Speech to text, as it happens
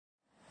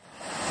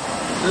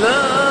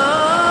لا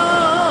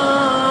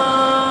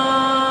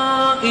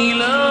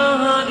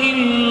إله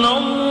إلا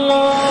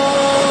الله.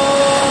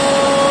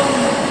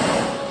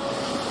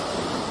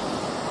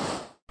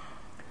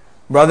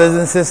 Brothers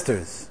and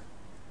sisters,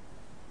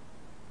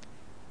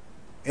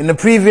 in the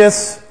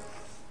previous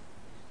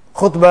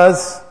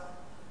khutbahs,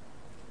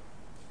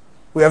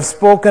 we have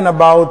spoken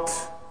about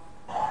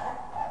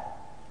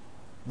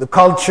the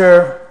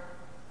culture,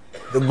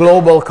 the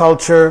global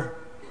culture,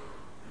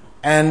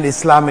 and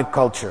Islamic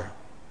culture.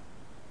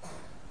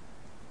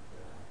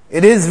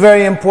 It is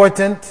very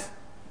important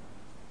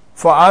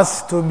for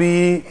us to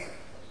be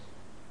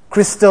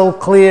crystal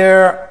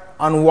clear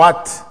on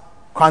what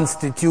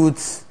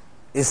constitutes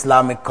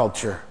Islamic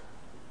culture.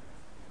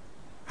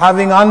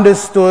 Having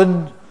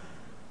understood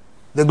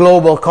the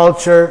global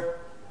culture,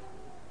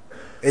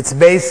 its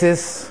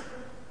basis,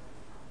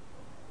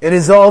 it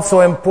is also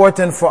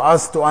important for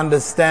us to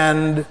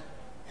understand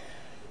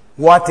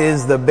what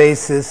is the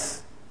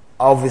basis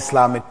of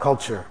Islamic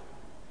culture.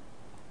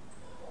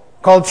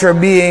 Culture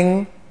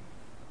being,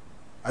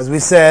 as we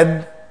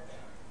said,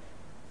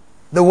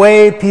 the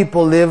way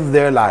people live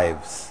their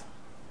lives,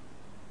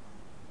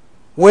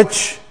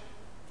 which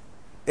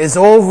is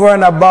over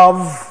and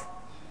above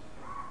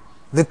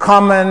the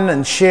common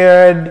and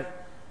shared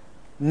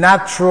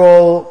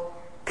natural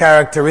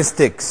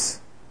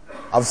characteristics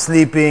of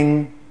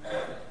sleeping,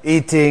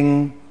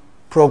 eating,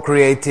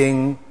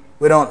 procreating.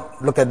 We don't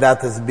look at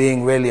that as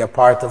being really a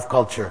part of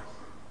culture.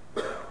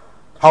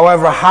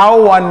 However,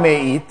 how one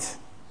may eat,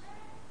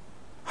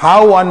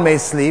 how one may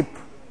sleep,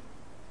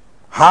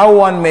 how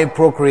one may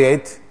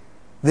procreate,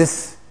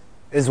 this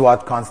is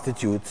what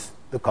constitutes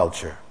the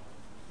culture.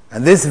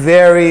 And this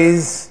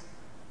varies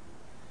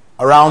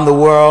around the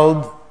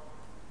world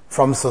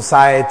from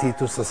society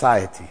to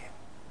society.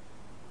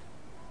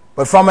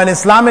 But from an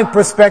Islamic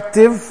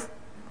perspective,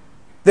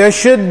 there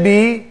should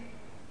be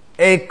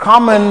a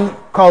common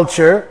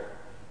culture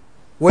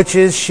which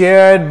is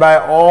shared by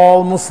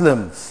all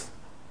Muslims,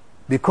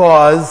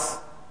 because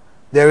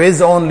there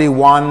is only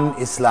one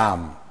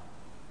Islam.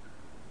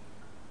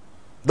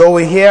 Though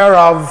we hear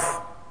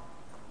of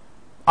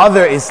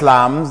other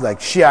Islams like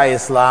Shia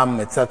Islam,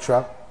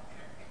 etc.,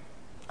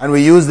 and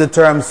we use the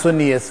term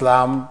Sunni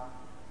Islam,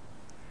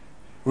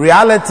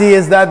 reality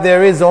is that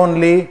there is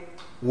only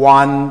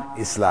one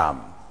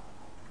Islam.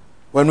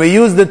 When we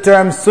use the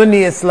term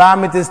Sunni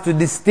Islam, it is to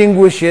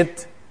distinguish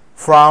it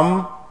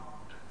from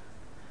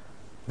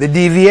the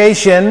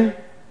deviation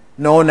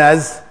known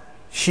as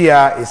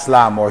Shia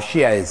Islam or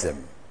Shiaism.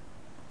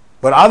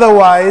 But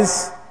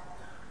otherwise,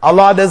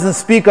 Allah doesn't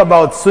speak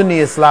about Sunni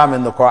Islam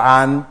in the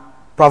Quran.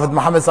 Prophet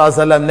Muhammad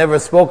ﷺ never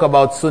spoke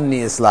about Sunni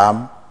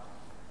Islam.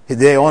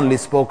 They only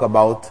spoke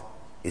about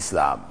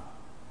Islam.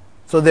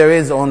 So there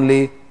is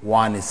only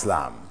one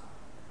Islam.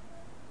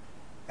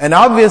 And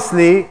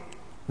obviously,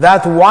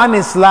 that one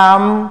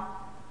Islam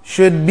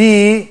should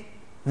be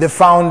the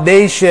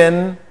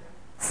foundation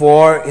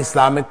for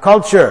Islamic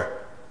culture,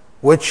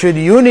 which should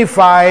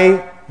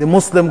unify the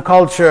Muslim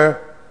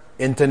culture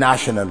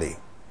internationally.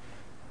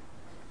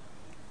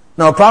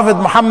 Now, Prophet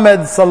Muhammad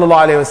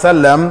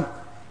ﷺ,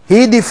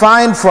 he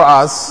defined for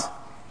us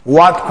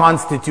what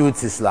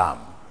constitutes Islam.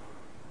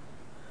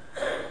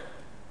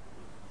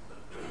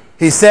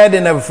 He said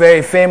in a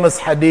very famous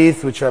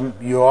hadith, which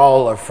you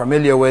all are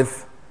familiar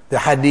with, the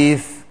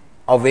hadith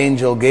of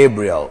Angel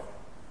Gabriel,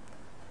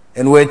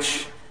 in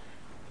which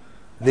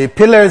the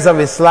pillars of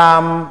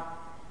Islam,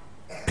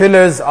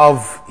 pillars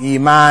of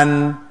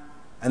Iman,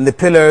 and the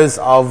pillars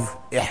of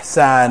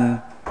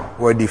Ihsan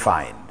were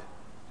defined.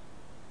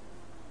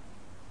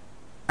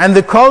 And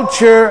the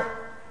culture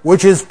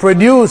which is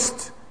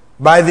produced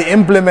by the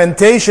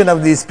implementation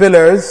of these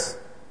pillars,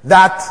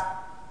 that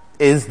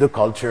is the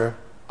culture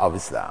of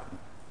Islam.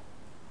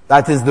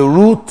 That is the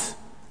root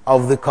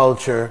of the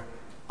culture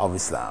of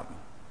Islam.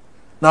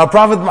 Now,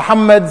 Prophet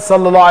Muhammad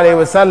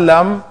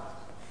ﷺ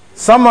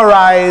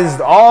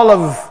summarized all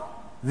of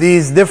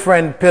these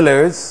different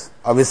pillars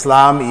of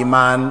Islam,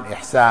 Iman,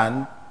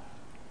 Ihsan.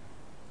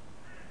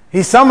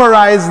 He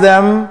summarized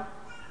them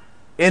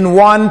in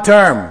one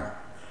term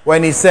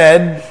when he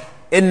said,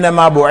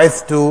 إِنَّمَا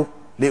بُعِثْتُ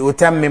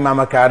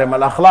لِأُتَمِّمَ مَكَارِمَ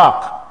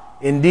الْأَخْلَاقِ.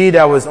 Indeed,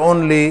 I was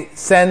only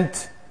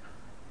sent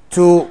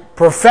to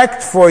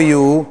perfect for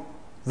you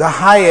the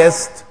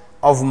highest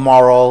of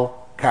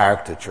moral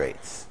character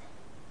traits.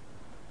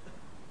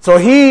 So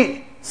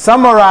he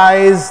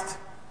summarized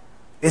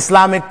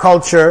Islamic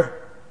culture,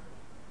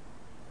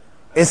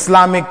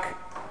 Islamic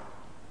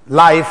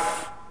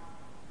life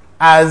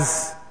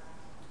as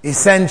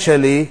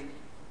essentially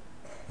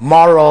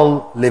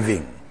moral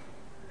living,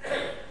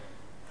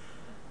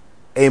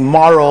 a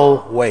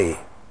moral way.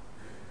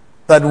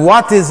 That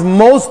what is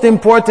most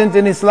important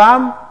in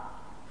Islam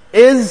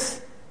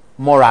is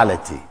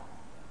morality.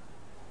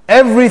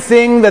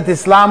 Everything that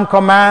Islam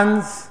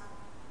commands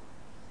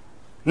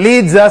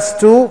leads us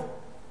to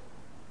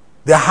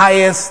the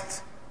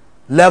highest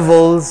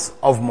levels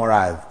of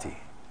morality.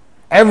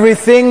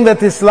 Everything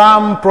that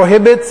Islam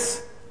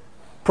prohibits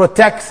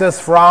protects us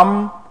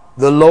from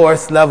the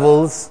lowest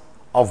levels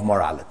of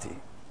morality.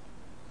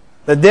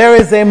 That there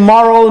is a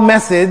moral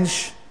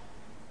message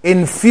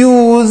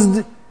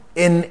infused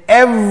in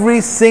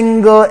every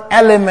single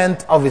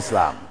element of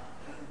Islam.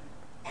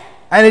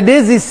 And it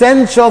is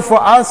essential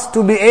for us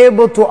to be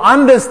able to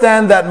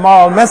understand that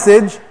moral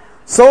message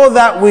so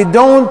that we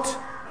don't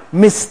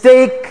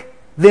mistake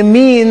the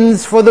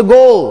means for the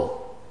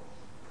goal.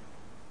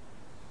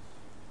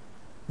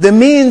 The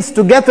means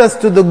to get us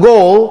to the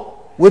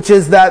goal, which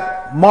is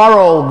that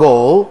moral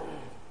goal,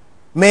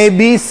 may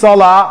be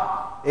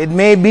salah, it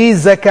may be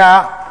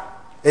zakah,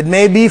 it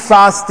may be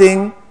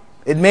fasting,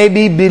 it may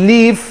be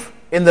belief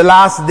in the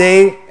last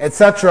day,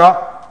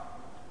 etc.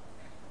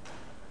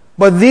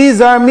 But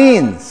these are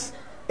means.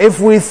 If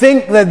we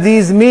think that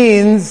these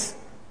means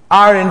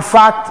are in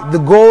fact the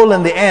goal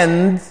and the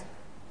end,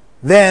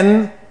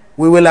 then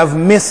we will have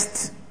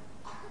missed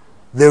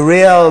the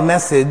real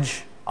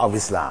message of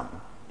Islam.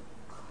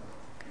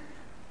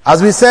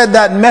 As we said,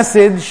 that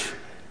message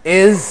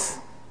is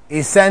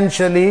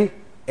essentially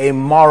a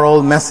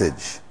moral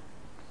message.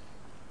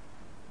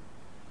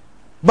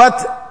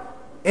 But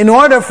in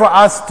order for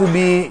us to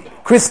be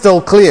crystal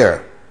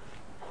clear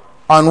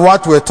on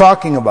what we're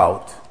talking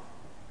about,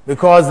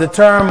 because the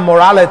term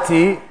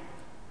morality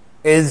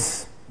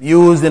is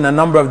used in a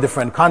number of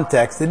different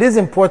contexts, it is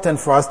important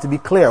for us to be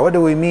clear. What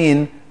do we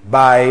mean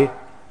by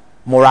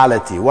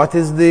morality? What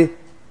is the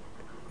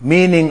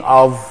meaning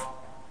of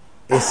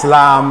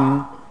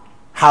Islam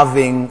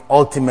having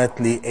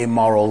ultimately a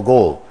moral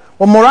goal?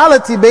 Well,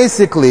 morality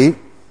basically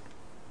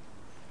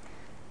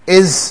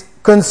is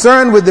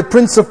concerned with the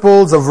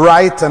principles of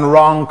right and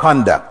wrong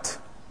conduct.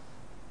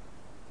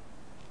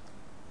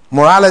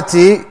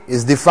 Morality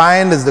is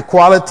defined as the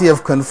quality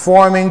of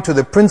conforming to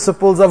the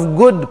principles of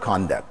good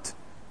conduct.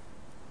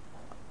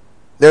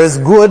 There is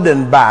good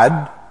and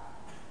bad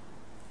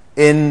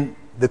in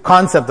the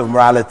concept of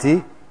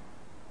morality.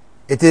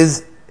 It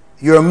is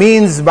your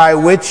means by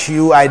which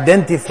you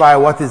identify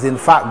what is in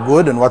fact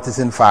good and what is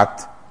in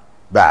fact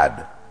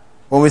bad.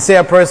 When we say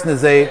a person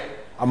is a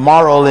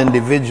moral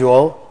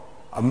individual,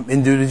 an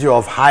individual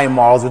of high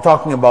morals, we're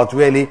talking about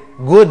really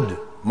good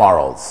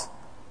morals,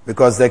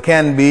 because there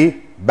can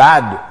be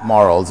bad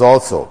morals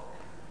also.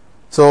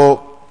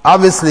 So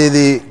obviously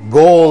the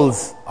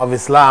goals of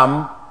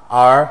Islam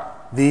are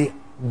the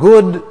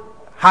good,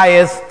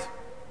 highest,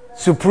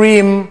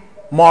 supreme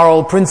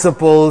moral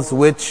principles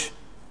which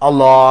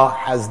Allah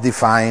has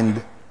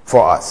defined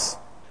for us.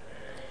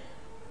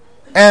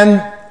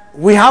 And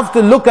we have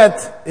to look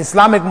at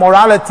Islamic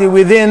morality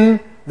within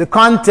the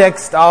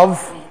context of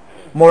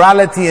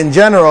morality in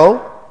general,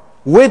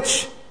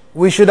 which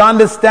we should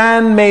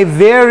understand may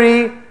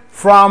vary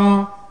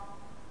from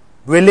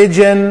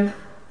religion,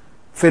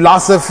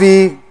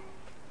 philosophy,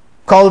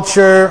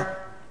 culture,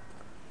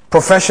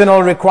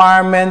 professional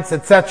requirements,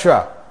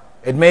 etc.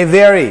 It may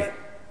vary.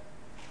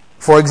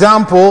 For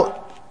example,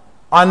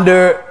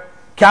 under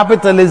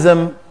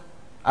capitalism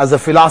as a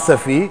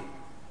philosophy,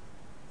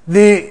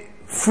 the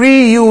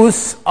free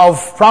use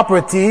of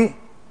property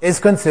is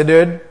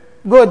considered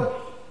good.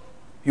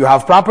 You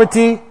have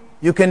property,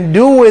 you can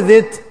do with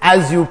it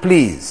as you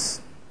please.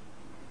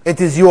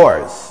 It is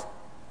yours.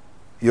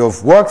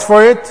 You've worked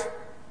for it,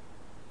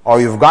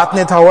 or you've gotten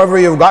it however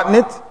you've gotten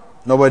it.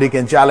 Nobody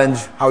can challenge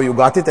how you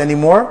got it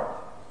anymore.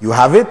 You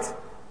have it.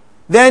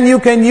 Then you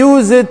can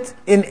use it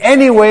in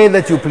any way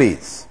that you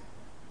please.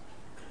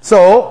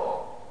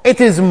 So, it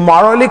is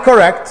morally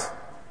correct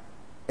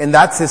in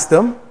that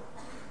system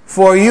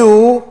for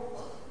you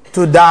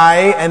to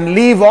die and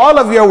leave all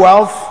of your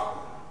wealth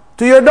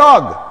to your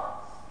dog,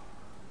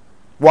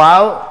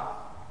 while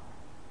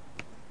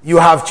you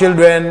have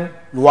children,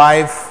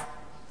 wife,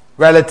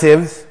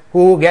 relatives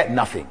who get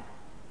nothing.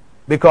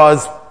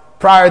 Because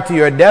prior to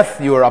your death,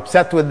 you were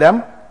upset with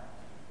them,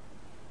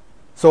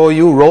 so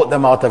you wrote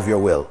them out of your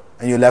will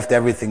and you left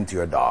everything to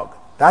your dog.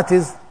 That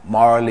is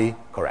morally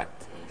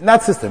correct in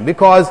that system,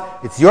 because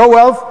it's your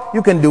wealth,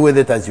 you can do with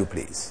it as you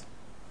please.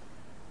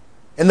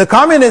 In the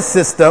communist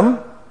system,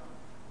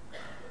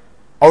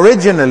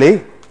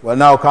 originally, well,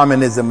 now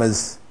communism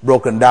is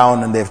broken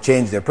down and they've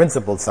changed their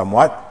principles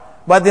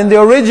somewhat, but in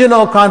the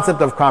original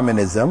concept of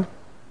communism,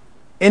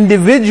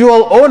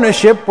 individual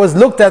ownership was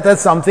looked at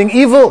as something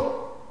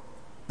evil.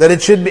 That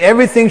it should be,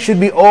 everything should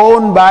be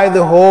owned by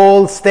the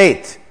whole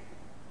state.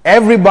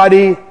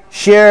 Everybody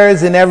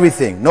shares in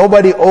everything.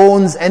 Nobody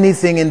owns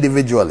anything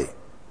individually.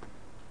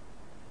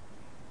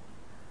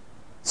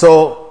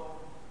 So,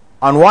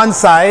 on one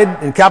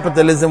side, in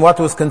capitalism, what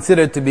was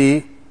considered to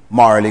be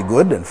morally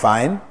good and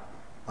fine.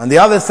 On the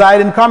other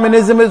side, in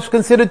communism, it was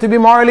considered to be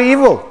morally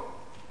evil.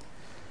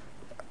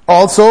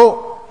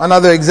 Also,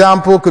 another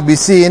example could be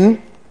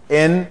seen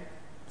in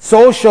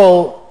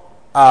social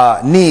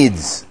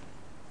needs,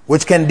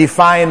 which can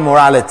define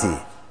morality.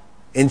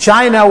 In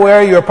China,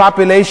 where your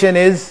population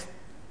is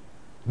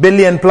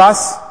billion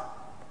plus,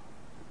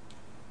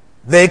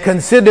 they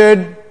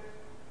considered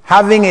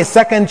having a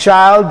second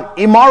child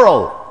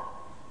immoral,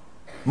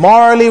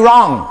 morally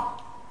wrong.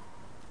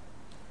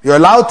 You're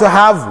allowed to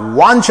have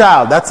one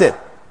child, that's it.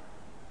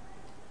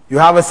 You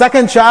have a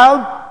second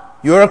child,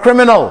 you're a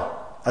criminal.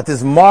 That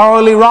is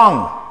morally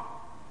wrong.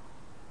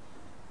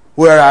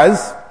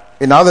 Whereas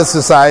in other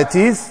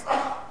societies,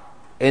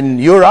 in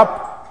Europe,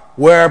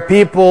 where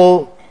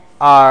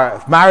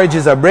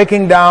marriages are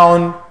breaking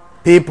down,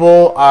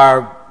 people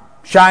are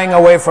shying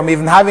away from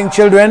even having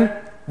children,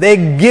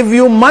 they give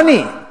you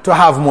money to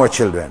have more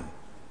children.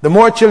 The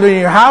more children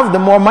you have, the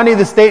more money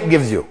the state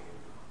gives you.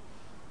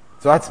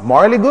 So that's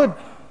morally good.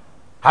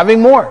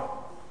 Having more.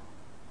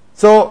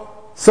 So,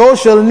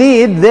 social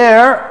need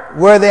there,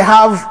 where they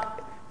have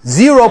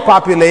zero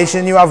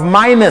population, you have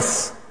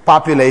minus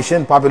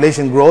population.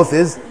 Population growth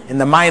is in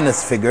the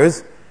minus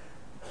figures.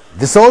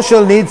 The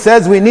social need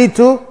says we need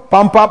to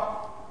pump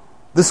up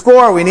the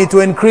score. We need to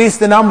increase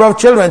the number of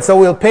children, so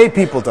we'll pay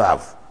people to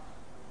have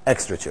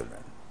extra children.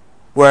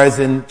 Whereas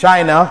in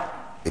China,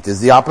 it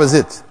is the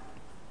opposite.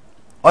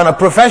 On a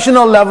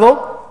professional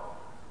level,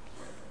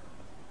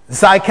 the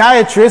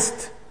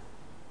psychiatrist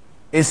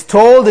is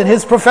told in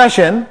his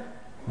profession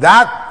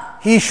that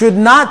he should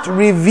not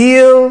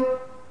reveal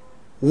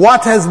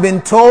what has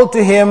been told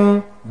to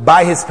him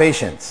by his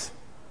patients.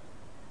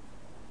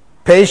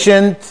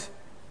 Patient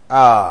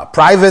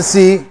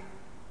privacy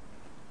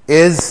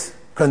is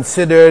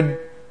considered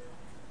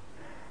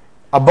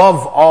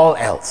above all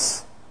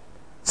else.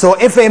 So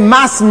if a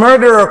mass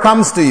murderer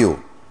comes to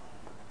you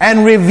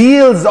and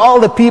reveals all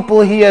the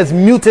people he has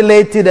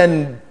mutilated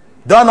and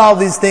done all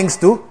these things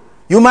to,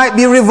 you might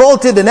be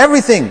revolted and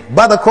everything,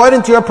 but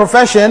according to your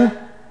profession,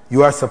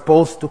 you are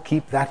supposed to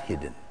keep that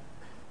hidden.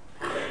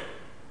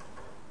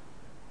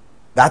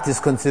 That is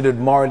considered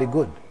morally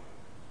good.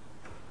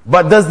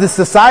 But does the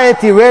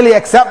society really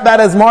accept that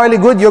as morally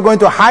good? You're going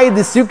to hide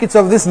the secrets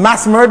of this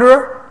mass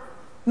murderer?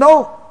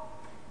 No.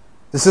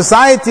 The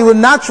society will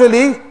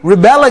naturally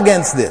rebel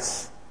against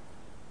this.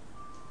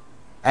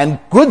 And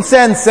good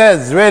sense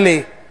says,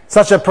 really,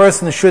 such a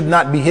person should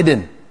not be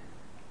hidden.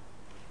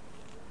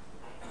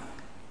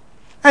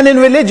 And in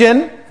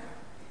religion,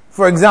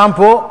 for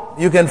example,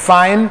 you can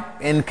find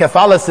in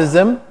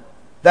Catholicism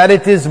that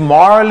it is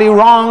morally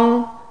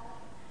wrong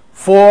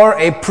for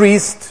a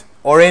priest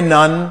or a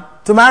nun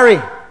to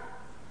marry.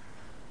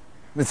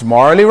 It's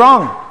morally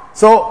wrong.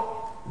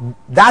 So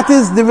that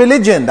is the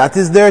religion, that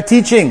is their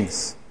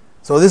teachings.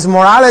 So this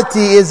morality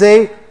is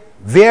a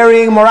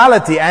varying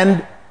morality,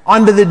 and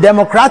under the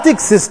democratic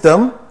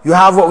system, you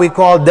have what we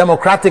call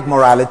democratic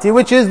morality,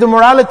 which is the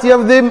morality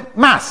of the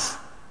mass.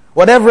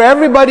 Whatever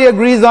everybody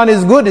agrees on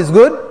is good,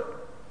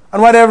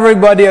 and whatever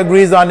everybody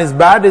agrees on is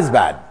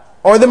bad.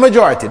 Or the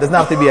majority. It doesn't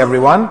have to be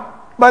everyone,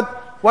 but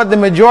what the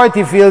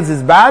majority feels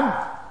is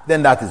bad,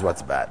 then that is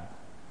what's bad.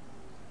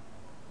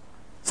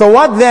 So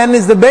what then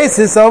is the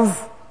basis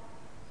of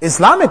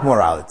Islamic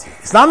morality?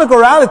 Islamic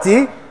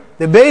morality,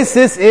 the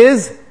basis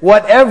is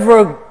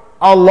whatever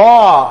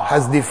Allah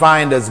has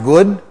defined as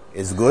good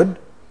is good,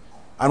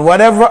 and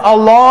whatever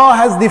Allah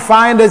has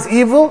defined as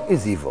evil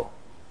is evil.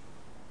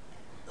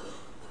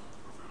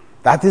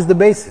 That is the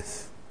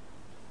basis.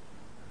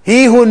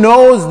 He who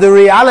knows the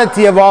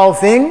reality of all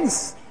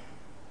things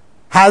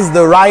has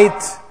the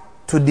right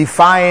to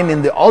define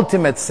in the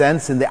ultimate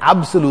sense, in the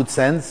absolute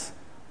sense,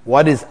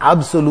 what is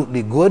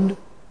absolutely good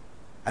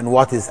and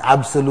what is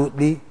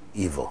absolutely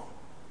evil.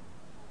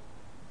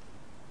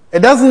 It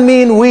doesn't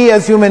mean we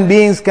as human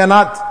beings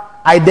cannot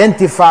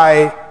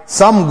identify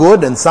some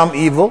good and some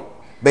evil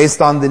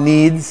based on the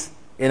needs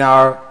in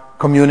our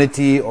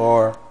community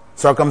or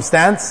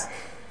circumstance.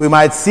 We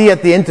might see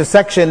at the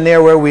intersection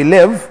near where we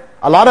live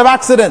a lot of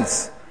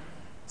accidents.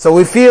 So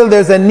we feel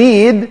there's a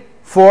need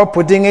for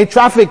putting a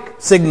traffic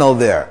signal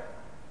there.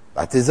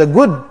 That is a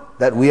good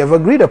that we have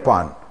agreed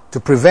upon. To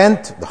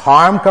prevent the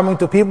harm coming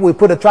to people, we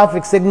put a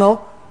traffic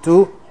signal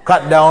to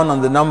cut down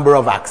on the number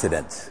of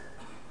accidents.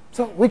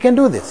 So we can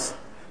do this.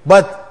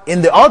 But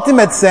in the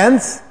ultimate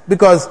sense,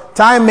 because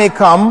time may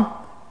come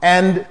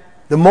and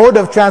the mode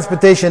of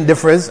transportation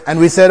differs, and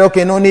we said,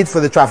 okay, no need for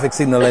the traffic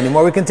signal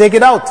anymore, we can take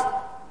it out.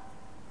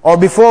 Or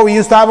before we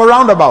used to have a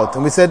roundabout,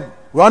 and we said,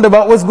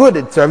 roundabout was good,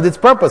 it served its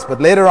purpose,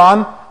 but later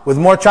on, with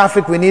more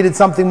traffic, we needed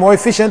something more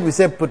efficient, we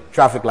said put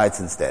traffic lights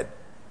instead.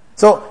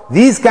 So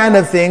these kind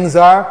of things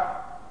are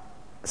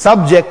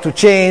subject to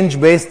change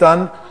based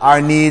on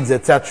our needs,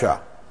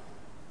 etc.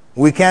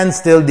 We can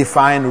still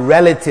define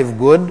relative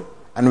good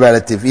and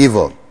relative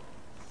evil.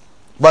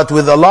 But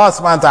with Allah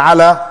subhanahu wa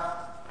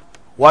ta'ala,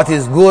 what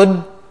is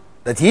good,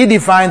 that He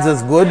defines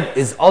as good,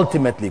 is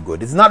ultimately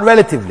good. It's not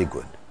relatively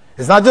good.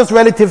 It's not just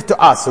relative to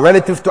us,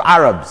 relative to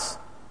Arabs,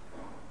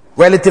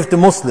 relative to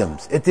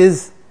Muslims. It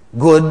is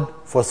good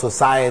for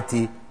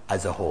society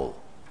as a whole.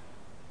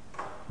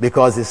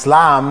 Because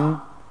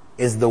Islam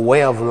is the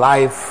way of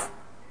life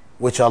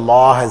which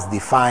Allah has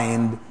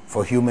defined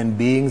for human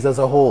beings as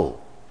a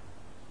whole,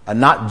 and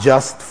not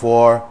just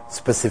for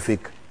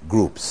specific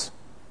groups.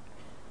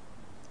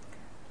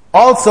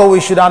 Also, we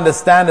should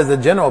understand as a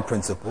general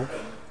principle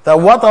that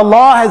what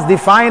Allah has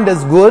defined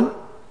as good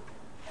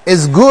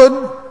is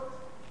good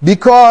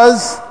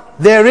because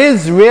there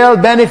is real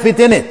benefit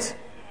in it,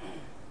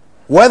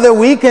 whether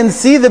we can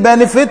see the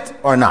benefit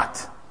or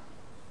not.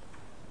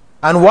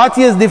 And what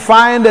he has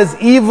defined as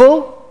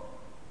evil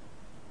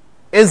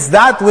is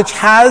that which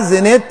has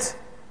in it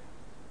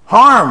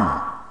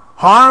harm.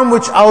 Harm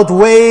which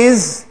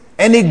outweighs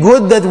any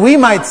good that we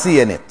might see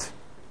in it.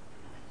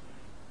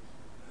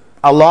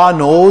 Allah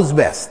knows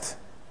best.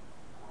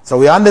 So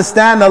we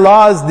understand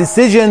Allah's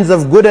decisions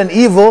of good and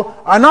evil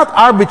are not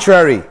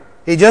arbitrary.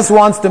 He just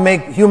wants to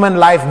make human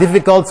life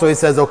difficult, so He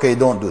says, okay,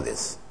 don't do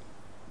this.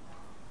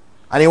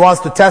 And He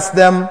wants to test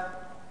them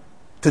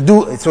to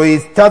do, so He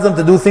tells them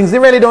to do things they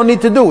really don't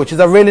need to do, which is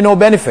of really no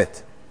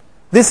benefit.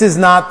 This is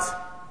not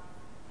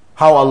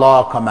how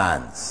Allah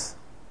commands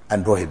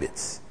and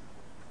prohibits.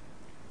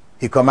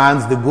 He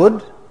commands the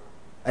good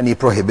and He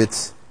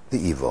prohibits the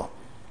evil.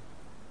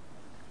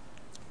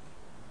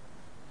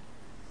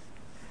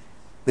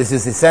 This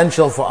is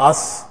essential for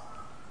us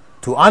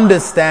to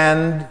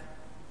understand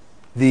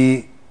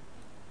the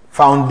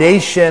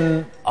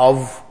foundation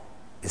of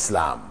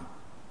Islam,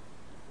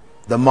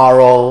 the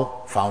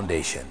moral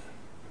foundation,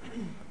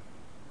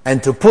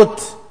 and to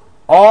put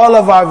all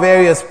of our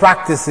various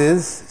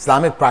practices,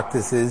 Islamic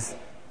practices,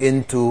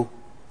 into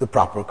the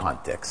proper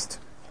context.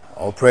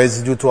 All praise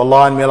is due to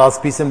Allah, and may Allah's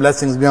peace and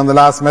blessings be on the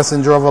last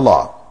messenger of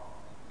Allah.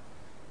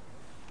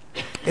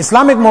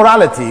 Islamic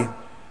morality,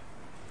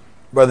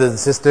 brothers and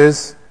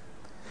sisters,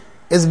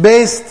 is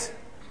based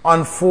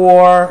on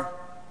 4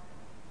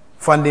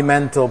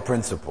 fundamental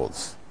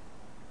principles.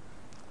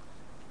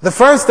 The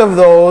first of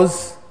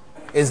those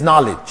is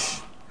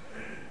knowledge.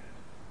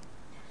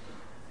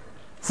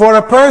 For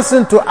a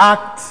person to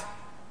act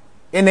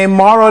in a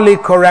morally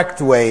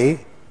correct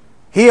way,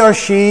 he or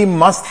she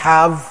must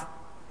have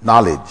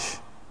knowledge.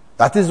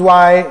 That is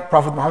why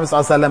Prophet Muhammad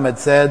ﷺ had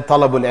said,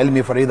 طَلَبُ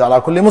الْعِلْمِ فَرِيدَ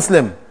عَلَى كُلِّ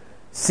Muslim.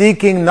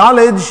 Seeking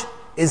knowledge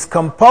is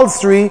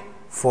compulsory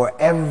for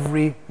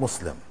every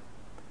Muslim.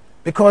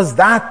 Because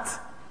that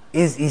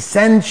is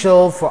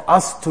essential for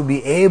us to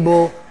be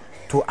able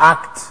to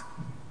act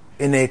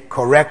in a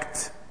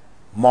correct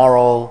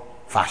moral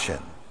fashion.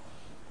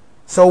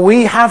 So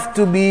we have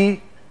to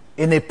be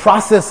in a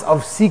process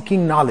of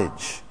seeking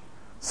knowledge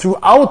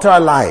throughout our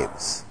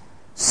lives.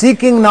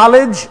 Seeking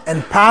knowledge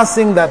and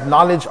passing that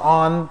knowledge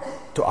on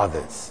to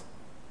others.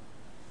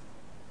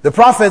 The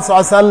Prophet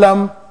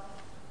ﷺ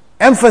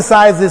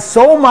emphasizes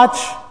so much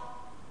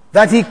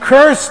that he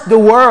cursed the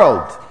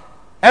world,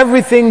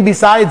 everything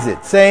besides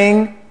it,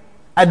 saying,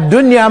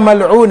 "Ad-dunya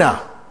mal'una,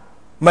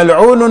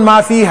 mal'unun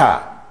ma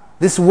fiha."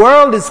 This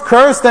world is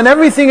cursed and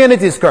everything in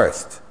it is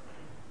cursed.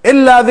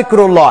 Illa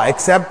dhikrullah,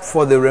 except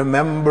for the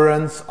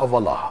remembrance of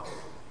Allah.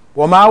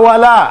 Wa ma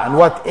wala, and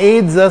what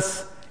aids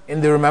us in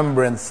the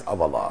remembrance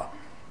of Allah.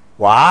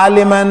 Wa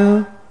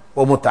aliman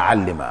wa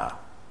muta'allima,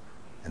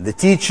 and the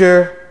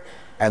teacher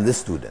and the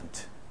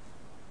student.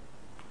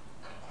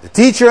 The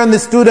teacher and the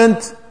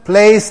student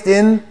placed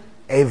in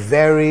a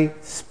very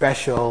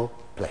special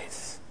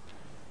place.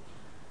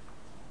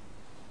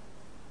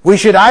 We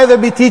should either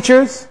be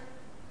teachers,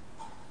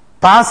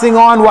 passing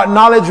on what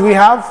knowledge we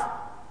have,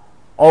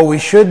 or we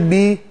should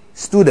be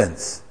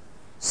students,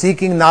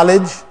 seeking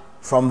knowledge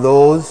from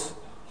those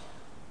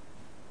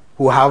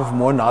who have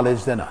more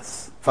knowledge than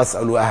us.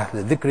 فَاسْأَلُوا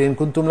أَهْلَ الذِّكْرِ إِن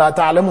كُنتُمْ لَا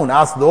تَعْلَمُونَ.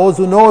 Ask those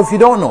who know if you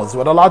don't know. That's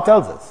what Allah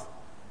tells us.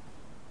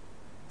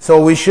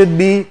 So we should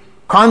be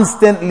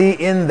constantly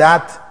in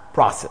that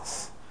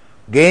process.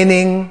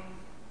 Gaining,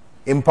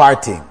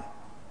 imparting,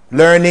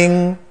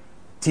 learning,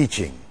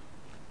 teaching.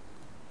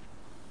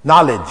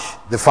 Knowledge,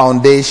 the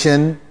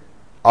foundation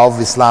of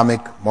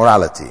Islamic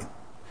morality.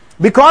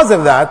 Because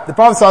of that, the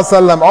Prophet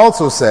ﷺ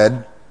also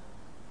said,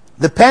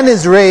 the pen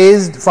is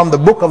raised from the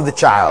book of the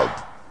child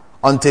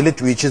until it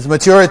reaches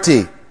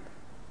maturity.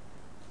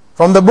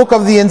 From the book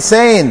of the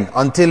insane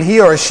until he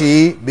or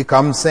she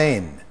becomes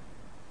sane.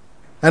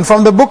 And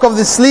from the book of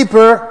the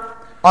sleeper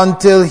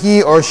until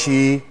he or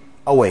she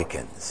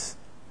awakens.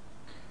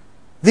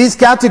 These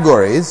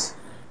categories,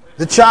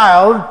 the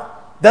child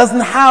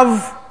doesn't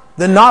have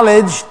the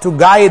knowledge to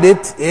guide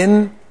it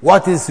in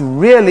what is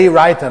really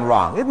right and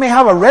wrong. It may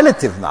have a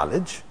relative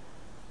knowledge,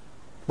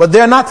 but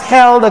they're not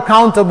held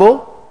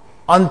accountable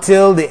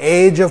until the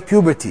age of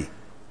puberty,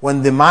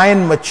 when the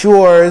mind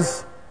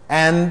matures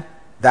and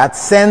that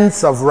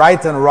sense of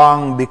right and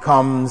wrong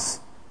becomes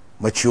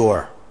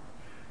mature.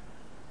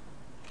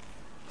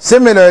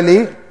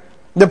 Similarly,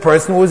 the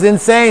person who is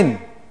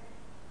insane,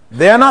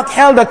 they are not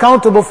held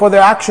accountable for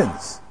their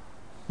actions.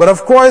 But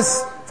of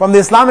course, from the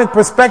Islamic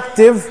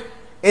perspective,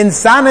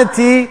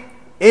 insanity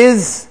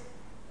is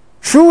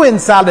true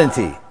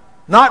insanity,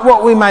 not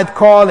what we might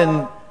call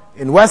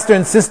in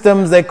Western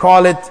systems, they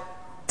call it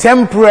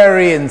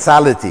temporary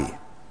insanity,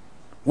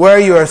 where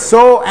you are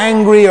so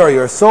angry or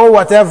you're so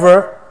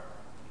whatever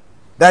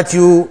that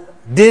you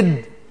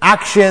did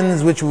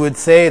actions which we would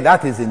say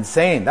that is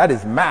insane, that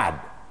is mad.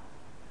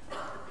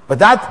 But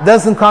that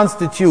doesn't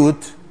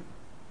constitute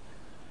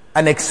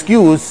an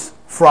excuse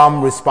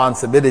from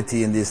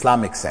responsibility in the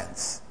Islamic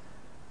sense.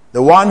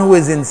 The one who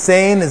is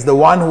insane is the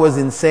one who was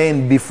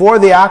insane before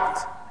the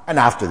act and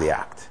after the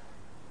act.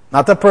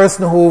 Not a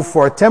person who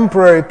for a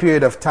temporary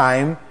period of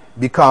time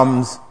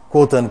becomes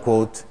quote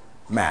unquote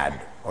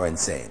mad or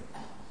insane.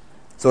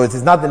 So it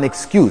is not an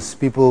excuse.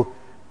 People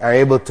are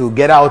able to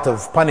get out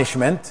of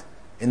punishment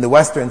in the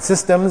Western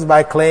systems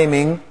by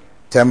claiming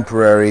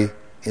temporary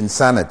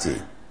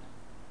insanity.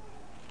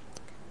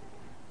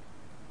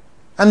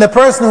 And the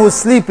person who is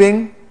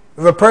sleeping,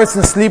 if a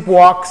person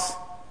sleepwalks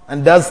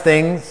and does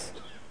things,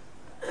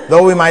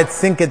 though we might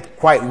think it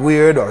quite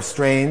weird or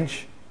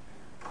strange,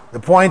 the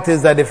point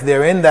is that if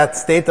they're in that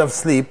state of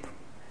sleep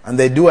and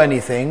they do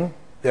anything,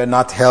 they're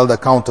not held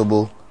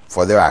accountable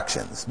for their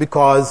actions.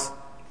 Because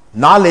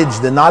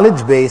the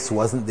knowledge base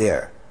wasn't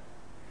there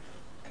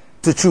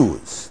to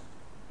choose.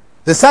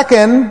 The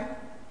second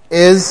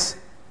is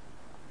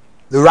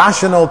the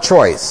rational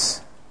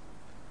choice.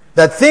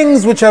 That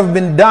things which have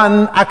been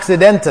done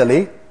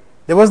accidentally,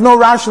 there was no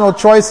rational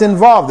choice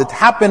involved. It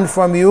happened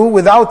from you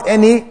without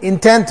any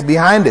intent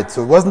behind it.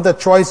 So it wasn't a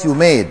choice you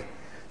made.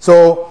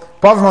 So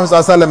Prophet Muhammad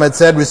ﷺ had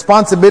said,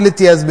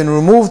 responsibility has been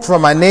removed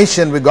from a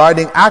nation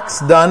regarding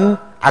acts done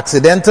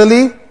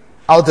accidentally,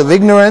 out of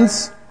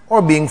ignorance,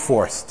 or being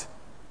forced.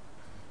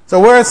 So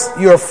whereas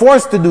you're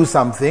forced to do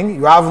something,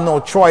 you have no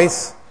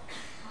choice,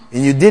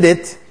 and you did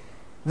it,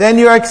 then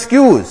you're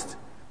excused.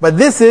 But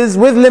this is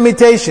with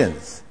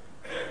limitations.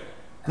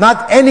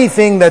 Not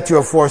anything that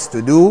you're forced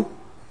to do,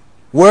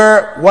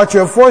 where what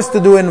you're forced to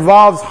do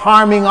involves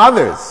harming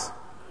others.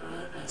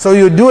 So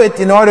you do it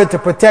in order to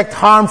protect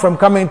harm from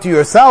coming to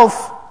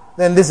yourself,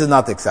 then this is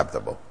not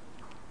acceptable.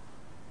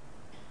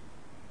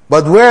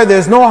 But where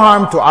there's no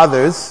harm to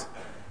others,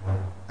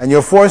 and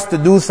you're forced to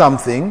do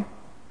something,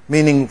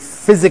 meaning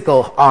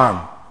physical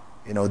harm,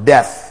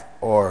 death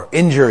or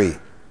injury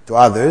to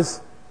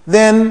others,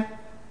 then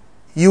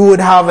you would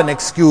have an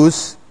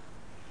excuse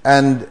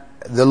and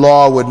the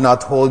law would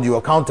not hold you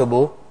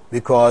accountable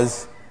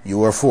because you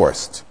were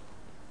forced.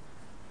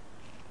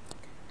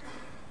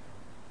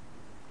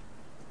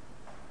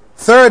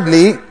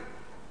 Thirdly,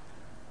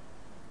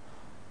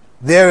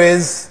 there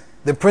is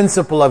the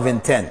principle of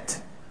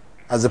intent.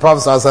 As the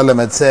Prophet ﷺ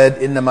had said,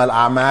 إِنَّمَا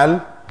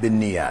الْأَعْمَالِ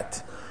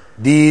بِالنِّيَّاتِ.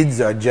 Deeds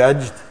are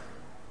judged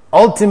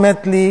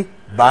ultimately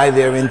by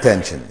their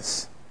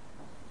intentions.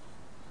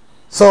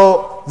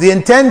 So the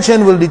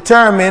intention will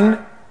determine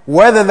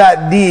whether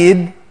that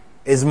deed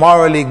is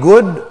morally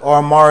good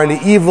or morally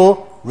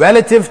evil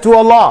relative to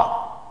Allah.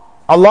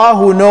 Allah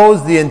who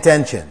knows the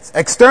intentions.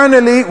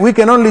 Externally, we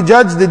can only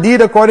judge the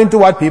deed according to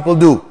what people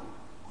do.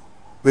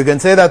 We can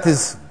say that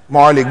is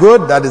morally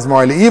good, that is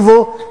morally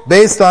evil,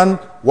 based on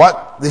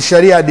what the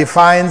Sharia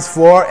defines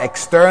for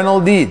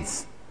external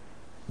deeds.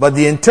 But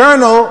the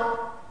internal,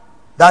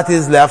 that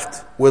is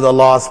left with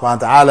Allah subhanahu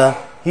wa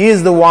ta'ala. He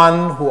is the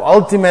one who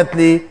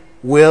ultimately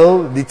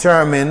will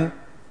determine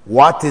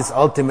what is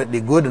ultimately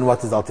good and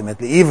what is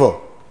ultimately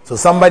evil. So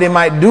somebody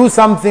might do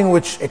something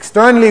which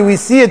externally we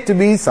see it to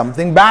be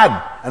something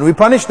bad, and we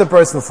punish the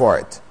person for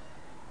it.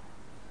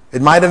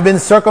 It might have been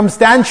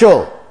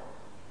circumstantial.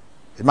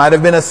 It might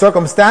have been a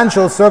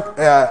circumstantial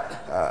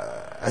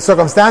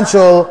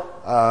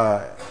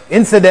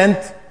incident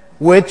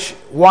which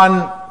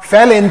one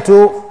fell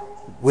into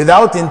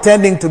without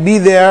intending to be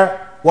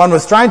there. One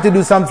was trying to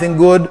do something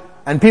good,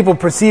 and people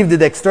perceived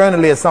it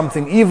externally as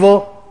something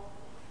evil,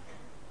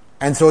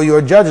 and so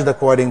you're judged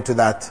according to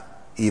that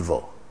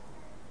evil.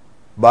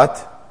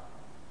 But,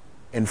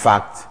 in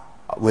fact,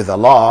 with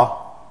Allah,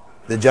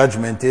 the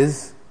judgment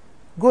is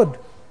good.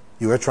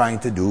 You are trying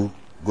to do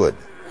good.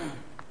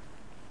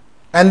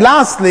 And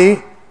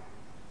lastly,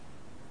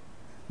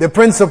 the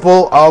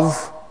principle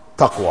of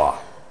taqwa,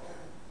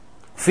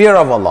 fear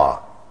of Allah.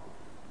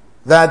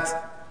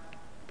 That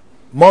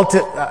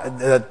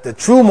the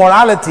true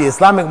morality,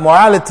 Islamic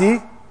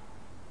morality,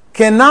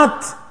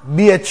 cannot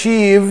be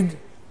achieved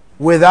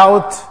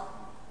without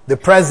the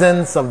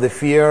presence of the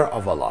fear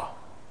of Allah.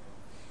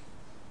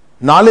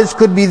 Knowledge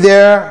could be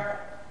there,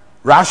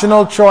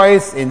 rational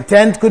choice,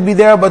 intent could be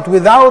there, but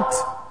without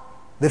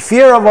the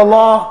fear of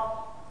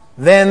Allah,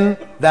 then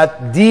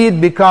that deed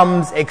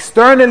becomes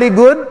externally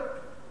good,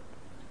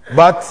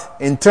 but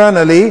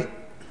internally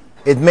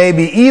it may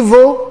be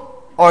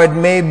evil or it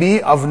may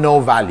be of no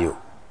value,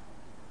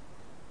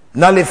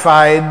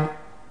 nullified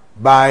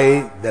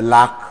by the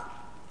lack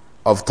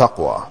of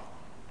taqwa.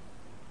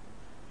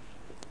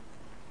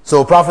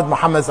 So Prophet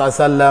Muhammad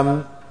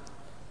ﷺ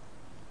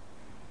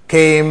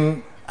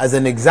came as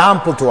an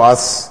example to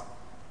us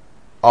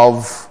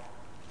of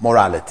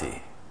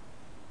morality.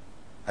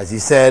 As he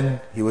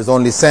said, he was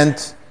only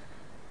sent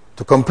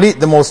to complete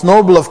the most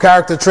noble of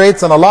character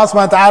traits, and Allah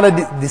subhanahu wa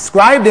ta'ala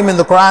described him in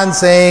the Quran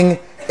saying,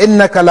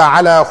 إِنَّكَ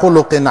لَعَلَى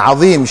خُلُقٍ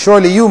عَظِيمٍ.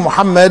 Surely you,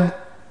 Muhammad,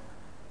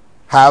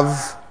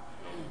 have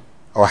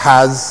or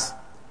has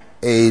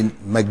a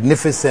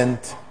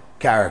magnificent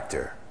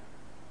character.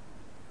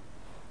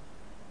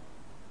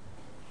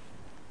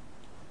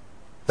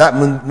 That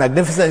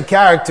magnificent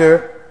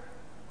character,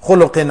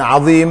 خُلُقٍ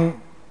عَظِيم,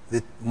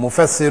 the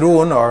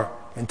mufassirun or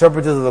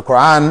interpreters of the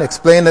Quran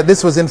explain that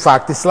this was in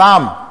fact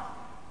Islam,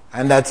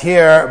 and that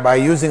here, by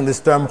using this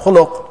term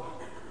khuluq,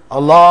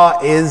 Allah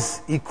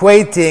is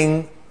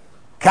equating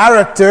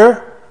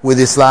character with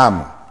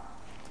Islam.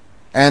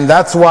 And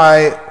that's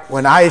why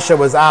when Aisha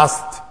was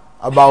asked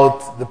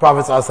about the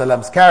Prophet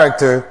ﷺ's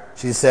character,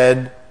 she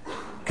said,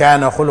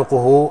 كَانَ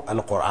خُلُقُهُ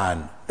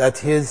الْقُرْآنِ, that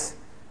his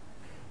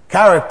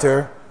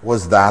character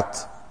was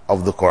that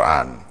of the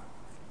Qur'an.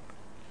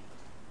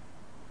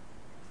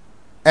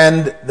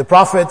 And the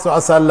Prophet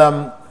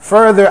ﷺ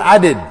further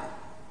added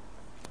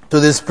to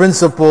this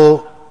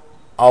principle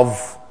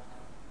of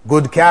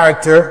good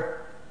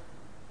character,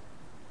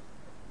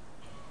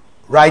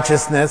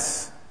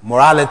 righteousness,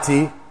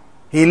 morality.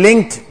 He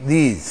linked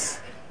these,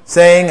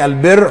 saying,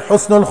 Al-bir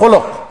husnul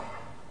khuluq,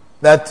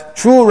 that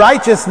true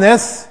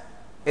righteousness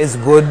is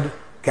good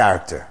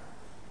character.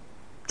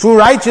 True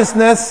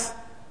righteousness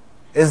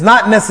is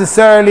not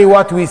necessarily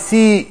what we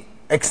see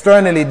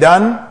externally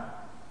done,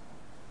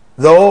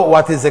 though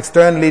what is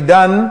externally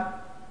done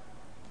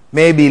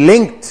may be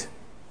linked,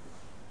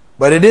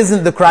 but it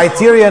isn't the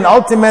criterion.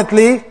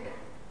 Ultimately,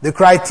 the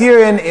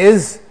criterion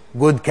is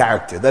good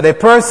character, that a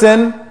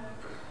person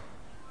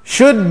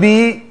should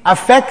be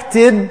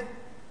affected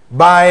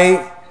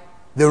by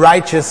the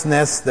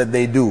righteousness that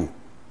they do,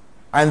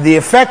 and the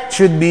effect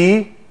should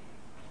be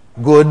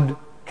good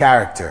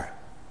character.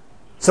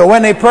 So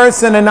when a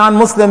person, a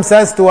non-Muslim,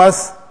 says to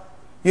us,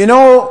 you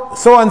know,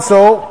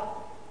 so-and-so,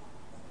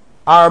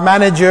 our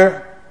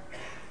manager,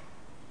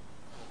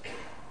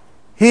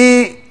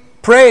 he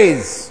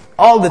prays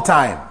all the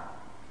time,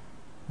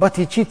 but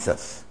he cheats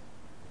us.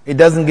 He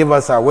doesn't give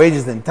us our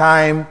wages in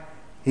time.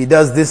 He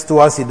does this to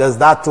us, he does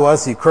that to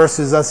us, he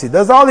curses us, he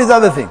does all these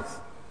other things.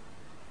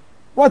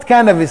 What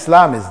kind of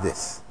Islam is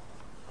this?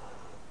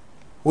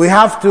 We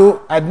have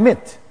to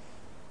admit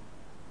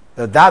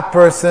that that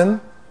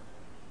person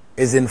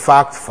is in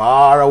fact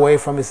far away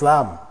from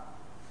Islam.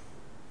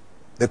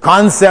 The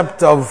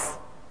concept of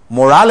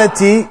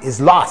morality is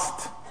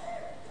lost.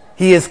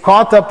 He is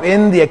caught up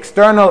in the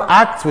external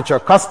acts, which are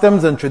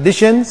customs and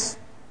traditions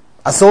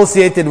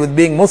associated with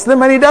being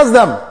Muslim, and he does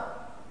them,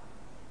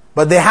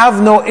 but they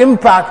have no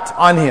impact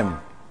on him.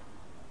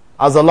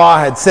 As Allah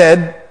had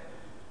said,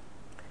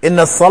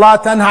 Inna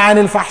as-salat tanha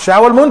 'anil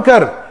fahsha wal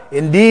munkar.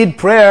 Indeed,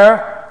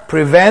 prayer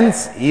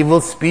prevents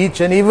evil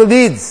speech and evil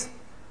deeds.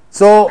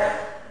 So,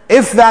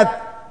 if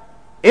that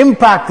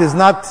impact is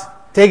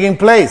not taking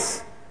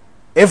place,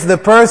 if the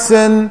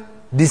person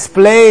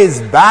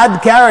displays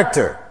bad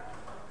character,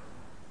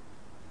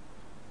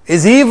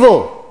 is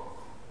evil,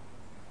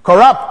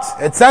 corrupt,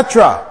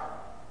 etc.,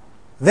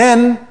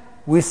 then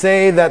we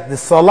say that the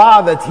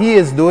salah that he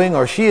is doing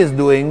or she is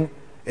doing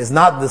is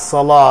not the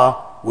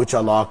salah which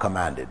Allah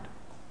commanded.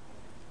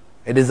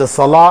 It is a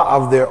salah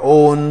of their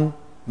own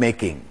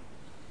making,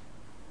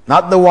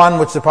 not the one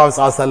which the Prophet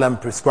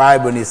ﷺ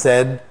prescribed when he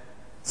said,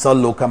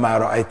 Sallu kama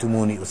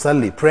ra'aytumuni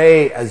usalli,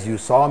 pray as you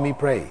saw me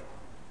pray.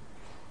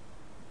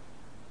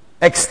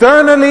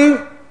 Externally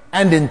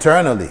and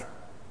internally.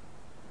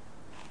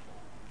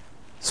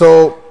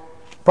 So,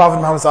 Prophet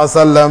Muhammad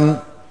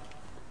ﷺ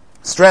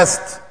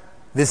stressed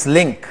this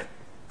link,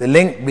 the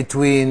link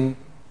between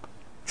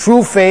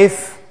true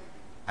faith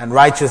and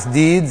righteous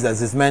deeds,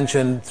 as is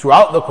mentioned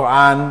throughout the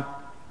Quran,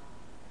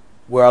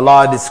 where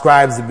Allah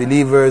describes the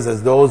believers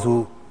as those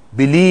who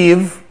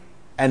believe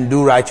and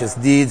do righteous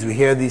deeds. We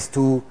hear these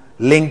two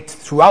linked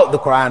throughout the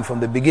Quran from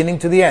the beginning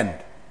to the end.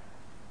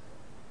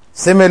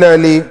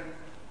 Similarly,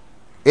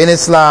 in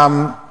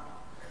Islam,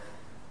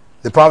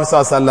 the Prophet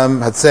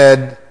ﷺ had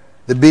said,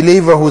 the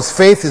believer whose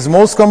faith is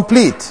most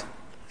complete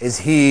is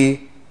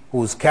he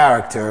whose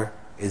character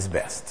is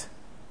best.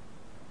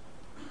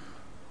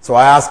 So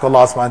I ask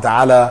Allah subhanahu wa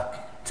ta'ala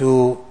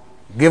to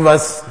give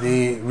us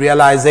the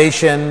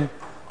realization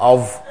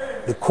of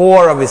the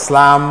core of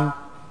Islam,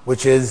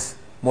 which is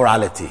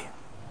morality.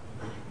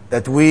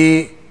 That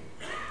we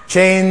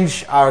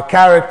change our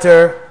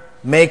character,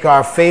 make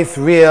our faith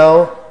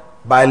real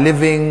by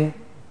living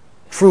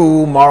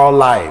true moral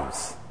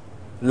lives.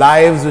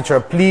 Lives which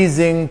are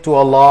pleasing to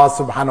Allah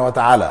subhanahu wa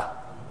ta'ala.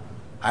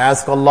 I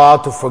ask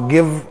Allah to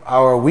forgive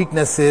our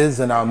weaknesses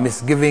and our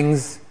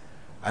misgivings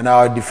and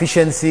our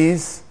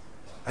deficiencies,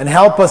 and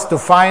help us to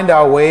find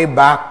our way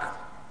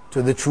back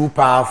to the true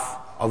path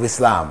of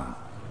Islam,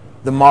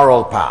 the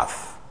moral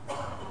path.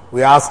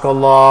 We ask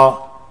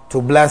Allah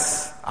to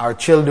bless our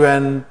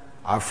children,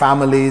 our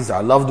families,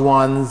 our loved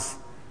ones,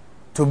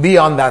 to be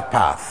on that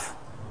path.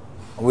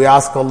 We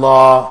ask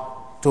Allah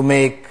to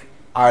make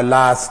our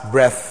last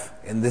breath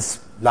in this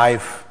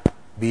life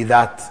be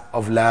that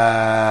of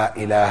La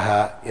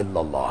ilaha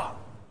illallah.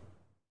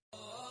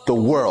 The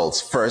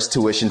world's first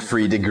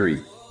tuition-free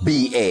degree,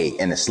 BA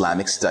in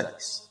Islamic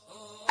Studies.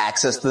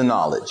 Access the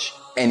knowledge,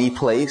 any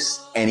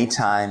place,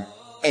 anytime,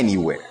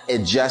 anywhere.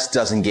 It just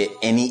doesn't get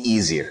any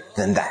easier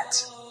than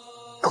that.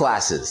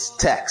 Classes,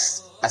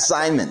 texts,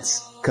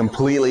 assignments,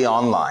 completely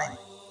online.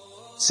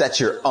 Set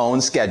your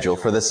own schedule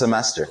for the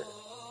semester.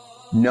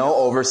 No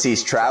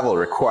overseas travel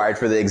required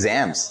for the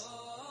exams.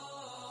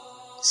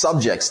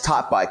 Subjects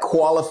taught by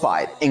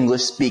qualified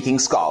English-speaking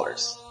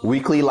scholars.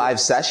 Weekly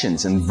live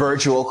sessions in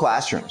virtual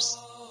classrooms.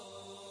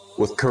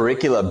 With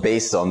curricula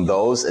based on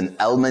those in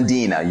Al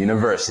Madina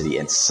University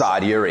in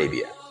Saudi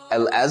Arabia,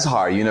 Al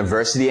Azhar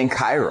University in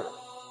Cairo,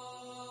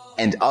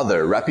 and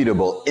other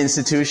reputable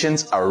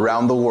institutions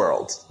around the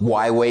world.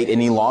 Why wait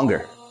any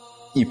longer?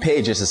 You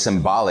pay just a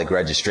symbolic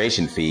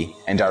registration fee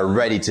and are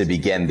ready to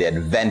begin the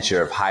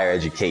adventure of higher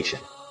education.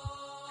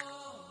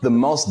 The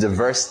most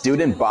diverse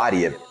student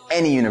body of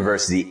any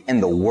university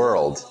in the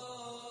world.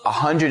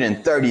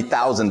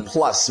 130,000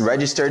 plus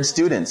registered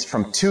students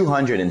from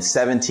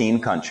 217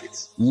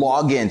 countries.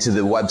 Log in to the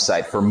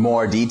website for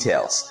more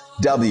details.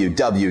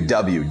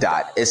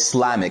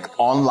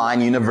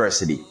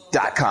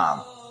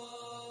 www.islamiconlineuniversity.com